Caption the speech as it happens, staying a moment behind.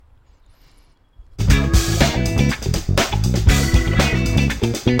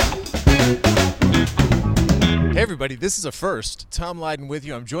everybody. This is a first. Tom Lydon with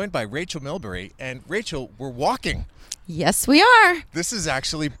you. I'm joined by Rachel Milbury. And Rachel, we're walking. Yes, we are. This is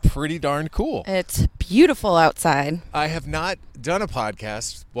actually pretty darn cool. It's beautiful outside. I have not done a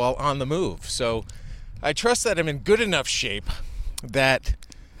podcast while on the move, so I trust that I'm in good enough shape that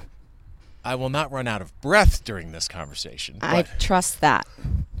I will not run out of breath during this conversation. I trust that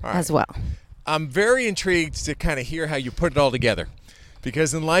as well. I'm very intrigued to kind of hear how you put it all together,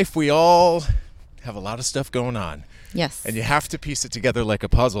 because in life we all have a lot of stuff going on. Yes. And you have to piece it together like a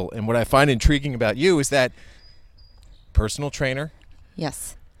puzzle. And what I find intriguing about you is that personal trainer.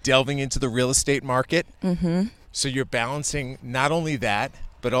 Yes. Delving into the real estate market. Mm-hmm. So you're balancing not only that,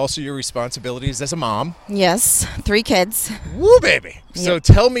 but also your responsibilities as a mom. Yes. 3 kids. Woo, baby. Yep. So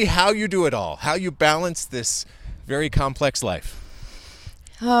tell me how you do it all, how you balance this very complex life.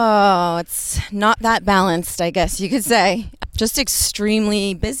 Oh, it's not that balanced, I guess you could say. Just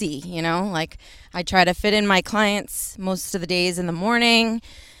extremely busy, like I try to fit in my clients most of the days in the morning.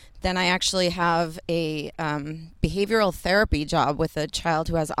 Then I actually have a behavioral therapy job with a child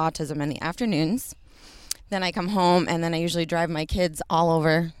who has autism in the afternoons. Then I come home and then I usually drive my kids all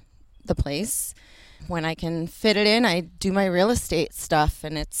over the place. When I can fit it in, I do my real estate stuff,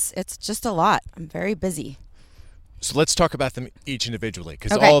 and it's just a lot. I'm very busy. So let's talk about them each individually,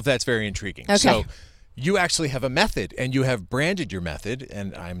 because Okay. all of that's very intriguing. Okay. So you actually have a method, and you have branded your method,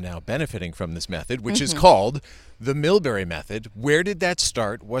 and I'm now benefiting from this method, which is called the Milbury method. Where did that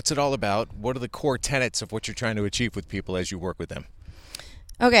start? What's it all about? What are the core tenets of what you're trying to achieve with people as you work with them?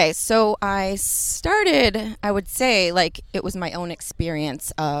 Okay, so I started, I would say, like it was my own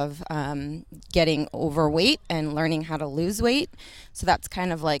experience of getting overweight and learning how to lose weight. So that's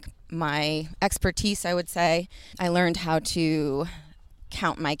kind of like my expertise, I would say. I learned how to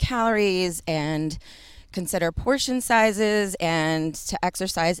count my calories and consider portion sizes and to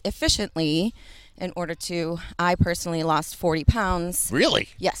exercise efficiently in order to, I personally lost 40 pounds. Really?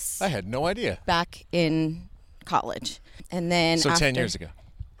 Yes. I had no idea. Back in college. And then So after, 10 years ago.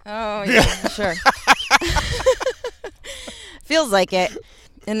 Oh, yeah, sure. Feels like it.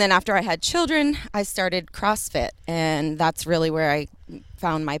 And then after I had children, I started CrossFit. And that's really where I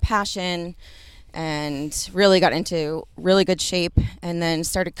found my passion and really got into really good shape, and then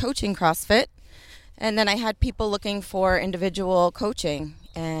started coaching CrossFit. And then I had people looking for individual coaching.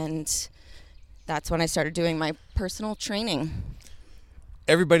 And that's when I started doing my personal training.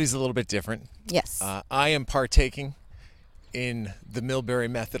 Everybody's a little bit different. Yes. I am partaking in the Milbury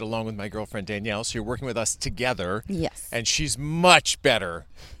method along with my girlfriend Danielle. So you're working with us together. Yes. And she's much better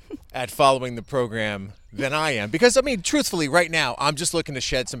at following the program than I am. Because, I mean, truthfully, right now, I'm just looking to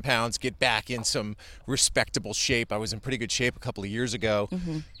shed some pounds, get back in some respectable shape. I was in pretty good shape a couple of years ago.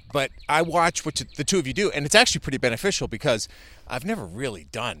 Mm-hmm. But I watch what the two of you do, and it's actually pretty beneficial because I've never really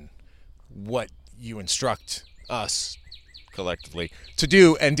done what you instruct us collectively to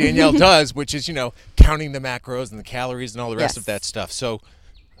do, and Danielle does, which is, counting the macros and the calories and all the rest of that stuff. So,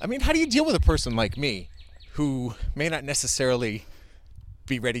 I mean, how do you deal with a person like me who may not necessarily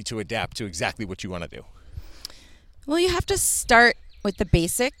be ready to adapt to exactly what you want to do? Well, you have to start with the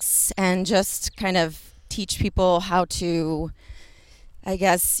basics and just kind of teach people how to, I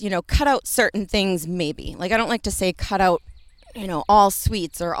guess, cut out certain things maybe. Like, I don't like to say cut out all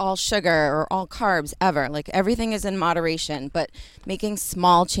sweets or all sugar or all carbs ever. Like, everything is in moderation, but making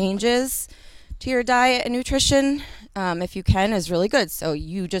small changes to your diet and nutrition, if you can, is really good. So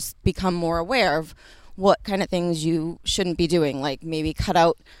you just become more aware of what kind of things you shouldn't be doing. Like maybe cut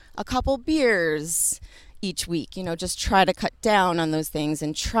out a couple beers each week, just try to cut down on those things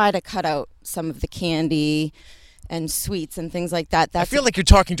and try to cut out some of the candy and sweets and things like that. I feel like you're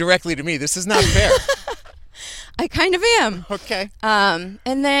talking directly to me. This is not fair. I kind of am. Okay. And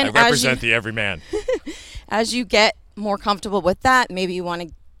then I represent the everyman. As you get more comfortable with that, maybe you want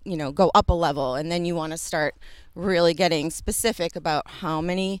to, go up a level, and then you want to start really getting specific about how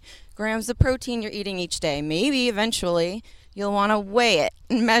many grams of protein you're eating each day. Maybe eventually you'll want to weigh it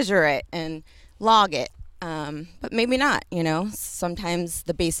and measure it and log it. But maybe not, Sometimes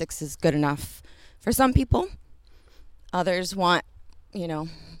the basics is good enough for some people. Others want,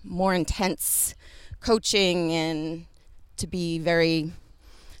 more intense coaching and to be very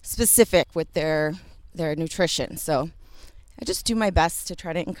specific with their nutrition. So I just do my best to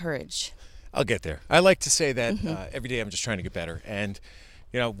try to encourage. I'll get there. I like to say that every day I'm just trying to get better. And,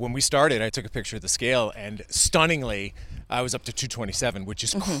 when we started, I took a picture of the scale, and stunningly, I was up to 227, which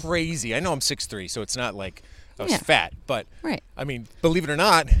is crazy. I know I'm 6'3", so it's not like I was fat. But, right. I mean, believe it or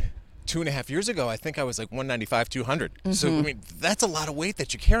not, 2.5 years ago, I think I was like 195, 200. So, I mean, that's a lot of weight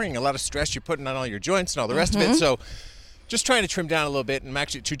that you're carrying, a lot of stress you're putting on all your joints and all the rest of it. So Just trying to trim down a little bit, and I'm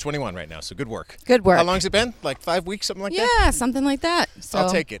actually at 221 right now, so good work. Good work. How long's it been? Like 5 weeks, something like that? Yeah, something like that. So I'll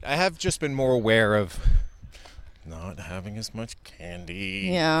take it. I have just been more aware of not having as much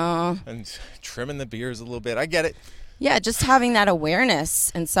candy. Yeah. And trimming the beers a little bit. I get it. Yeah, just having that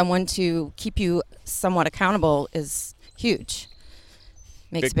awareness and someone to keep you somewhat accountable is huge.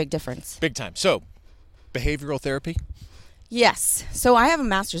 Makes a big difference. Big time. So, behavioral therapy? Yes. So I have a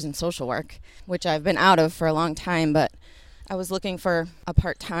master's in social work, which I've been out of for a long time, but I was looking for a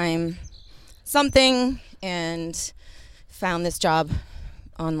part-time something and found this job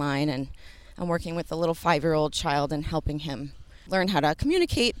online, and I'm working with a little 5-year-old child and helping him learn how to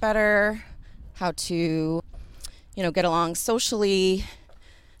communicate better, how to, get along socially,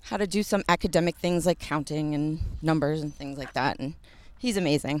 how to do some academic things like counting and numbers and things like that. And he's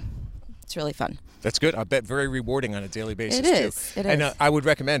amazing. It's really fun. That's good. I bet very rewarding on a daily basis, It too. is. It And is. I would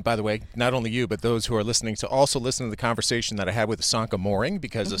recommend, by the way, not only you, but those who are listening to also listen to the conversation that I had with Asanka Mooring,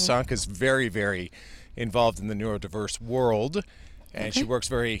 because Asanka is very, very involved in the neurodiverse world, and she works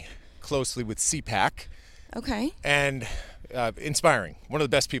very closely with CPAC. Okay. And inspiring. One of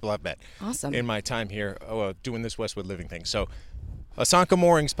the best people I've met Awesome. in my time here doing this Westwood Living thing. So, Asanka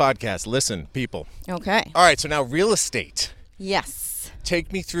Mooring's podcast. Listen, people. Okay. All right, so now real estate. Yes.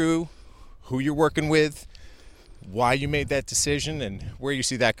 Take me through who you're working with, why you made that decision, and where you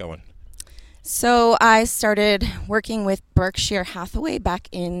see that going. So I started working with Berkshire Hathaway back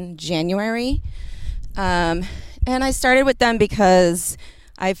in January. And I started with them because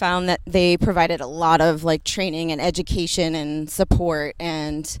I found that they provided a lot of training and education and support.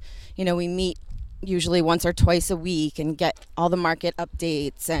 And, we meet usually once or twice a week and get all the market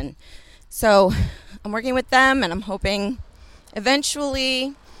updates. And so I'm working with them, and I'm hoping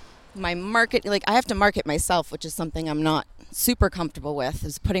eventually my market, I have to market myself, which is something I'm not super comfortable with,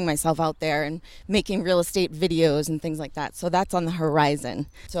 is putting myself out there and making real estate videos and things like that. So that's on the horizon.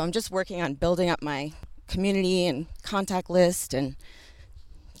 So I'm just working on building up my community and contact list and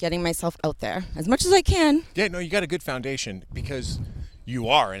getting myself out there as much as I can. Yeah, no, you got a good foundation because you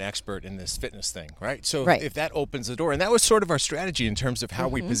are an expert in this fitness thing, right? So Right. if that opens the door, and that was sort of our strategy in terms of how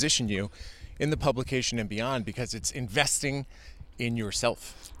we position you in the publication and beyond, because it's investing in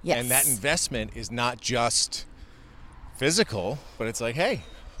yourself. Yes. And that investment is not just physical, but it's like, hey,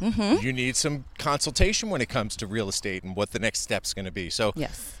 you need some consultation when it comes to real estate and what the next step's going to be. So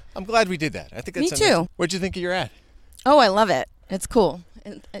Yes. I'm glad we did that. I think that's Me too. What'd you think of your ad? Oh, I love it. It's cool.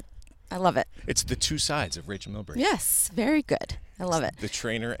 I love it. It's the two sides of Rachel Milbury. Yes. Very good. I love it. The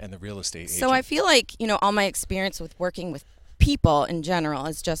trainer and the real estate agent. So I feel like, all my experience with working with people in general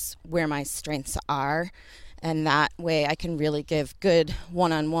is just where my strengths are. And that way I can really give good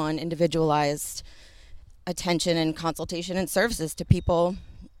one-on-one, individualized attention and consultation and services to people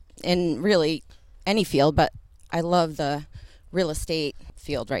in really any field. But I love the real estate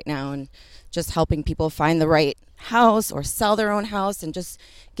field right now, and just helping people find the right house or sell their own house, and just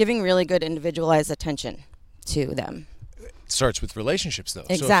giving really good individualized attention to them. It starts with relationships, though.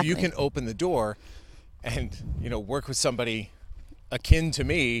 Exactly. So if you can open the door and, work with somebody akin to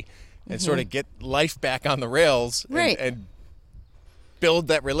me and sort of get life back on the rails Right. and build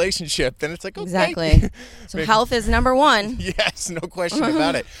that relationship, then it's like, okay. Exactly. So Maybe- health is number one. Yes, no question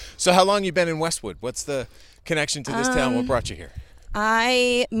about it. So how long you been in Westwood? What's the connection to this town? What brought you here?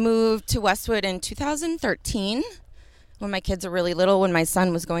 I moved to Westwood in 2013 when my kids were really little, when my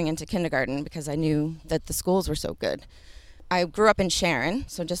son was going into kindergarten, because I knew that the schools were so good. I grew up in Sharon,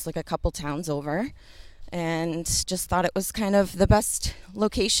 so just a couple towns over, and just thought it was kind of the best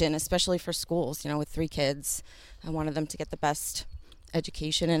location, especially for schools. With 3 kids, I wanted them to get the best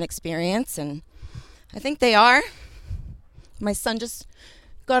education and experience, and I think they are. My son just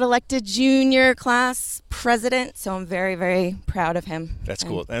got elected junior class president, so I'm very, very proud of him. That's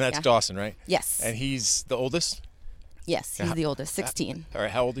cool. And that's yeah. Dawson, right? Yes. And he's the oldest? Yes, he's the oldest, 16. All right,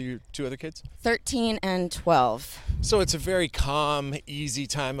 how old are your 2 other kids? 13 and 12. So it's a very calm, easy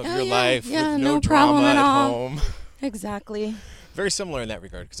time of your yeah, life yeah, with no problem drama at all. home. Exactly. Very similar in that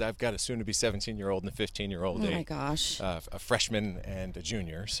regard, because I've got a soon-to-be 17-year-old and a 15-year-old, Oh my gosh. a freshman and a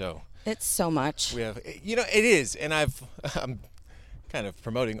junior. So It's so much. we have, it is, and I'm kind of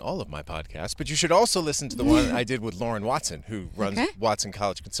promoting all of my podcasts, but you should also listen to the one I did with Lauren Watson, who runs Okay. Watson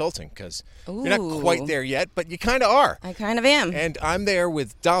College Consulting, because you're not Ooh. quite there yet, but you kind of are. I kind of am. And I'm there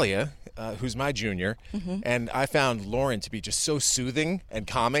with Dahlia, who's my junior, Mm-hmm. and I found Lauren to be just so soothing and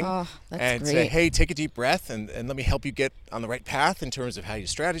calming. Oh, that's and say, great. hey, take a deep breath and let me help you get on the right path in terms of how you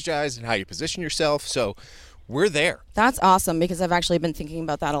strategize and how you position yourself. So we're there. That's awesome, because I've actually been thinking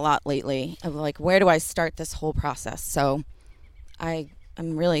about that a lot lately, of where do I start this whole process? So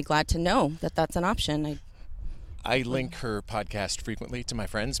I'm really glad to know that that's an option. I link her podcast frequently to my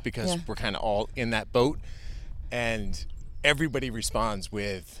friends because Yeah. we're kind of all in that boat, and everybody responds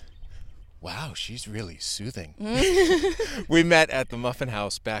with, wow, she's really soothing. We met at the Muffin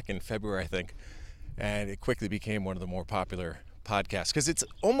House back in February, I think, and it quickly became one of the more popular podcasts because it's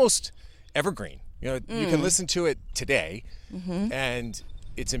almost evergreen. You can listen to it today, and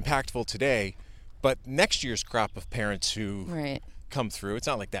it's impactful today, but next year's crop of parents who Right. come through, it's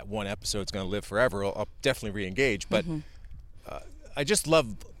not like that one episode's going to live forever. I'll definitely re-engage, but I just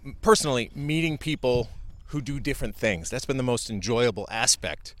love, personally, meeting people who do different things. That's been the most enjoyable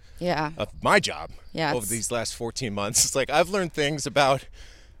aspect Yeah. of my job Yeah, over these last 14 months. It's like I've learned things about,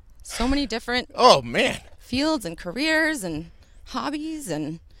 So many different oh man, fields and careers and hobbies,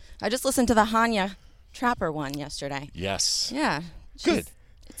 and I just listened to the Hanya Trapper one yesterday. yes. Yeah. Good.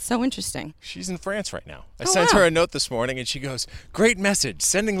 It's so interesting. She's in France right now. I Oh, sent wow. her a note this morning and she goes, great message,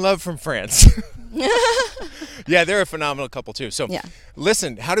 sending love from France. Yeah, they're a phenomenal couple too. So Yeah.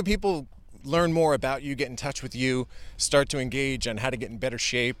 listen, how do people learn more about you, get in touch with you, start to engage on how to get in better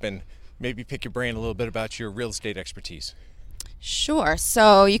shape, and maybe pick your brain a little bit about your real estate expertise? Sure.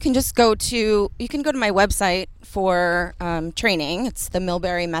 So you can just go to my website for training. It's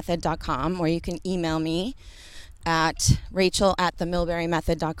themilburymethod.com, or you can email me at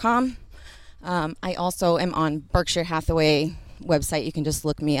rachel@themilburymethod.com. I also am on Berkshire Hathaway website. You can just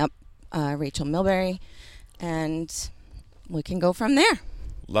look me up, Rachel Milbury, and we can go from there.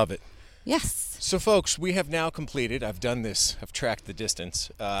 Love it. Yes. So folks, we have now completed, I've done this, I've tracked the distance.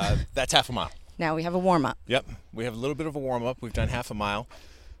 That's half a mile. Now we have a warm up. Yep, we have a little bit of a warm-up. We've done half a mile.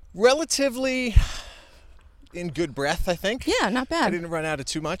 Relatively in good breath, I think. Yeah, not I bad. didn't run out of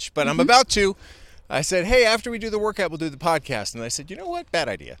too much, but I'm about to. I said, hey, after we do the workout, we'll do the podcast. And I said, you know what? Bad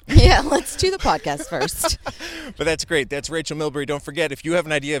idea. Yeah, let's do the podcast first. But that's great. That's Rachel Milbury. Don't forget, if you have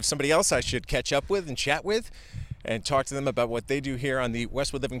an idea of somebody else I should catch up with and chat with and talk to them about what they do here on the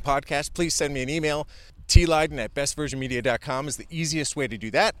Westwood Living Podcast, please send me an email. tleiden@bestversionmedia.com is the easiest way to do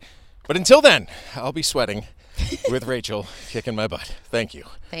that. But until then, I'll be sweating with Rachel kicking my butt. Thank you.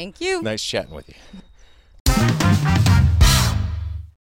 Thank you. Nice chatting with you.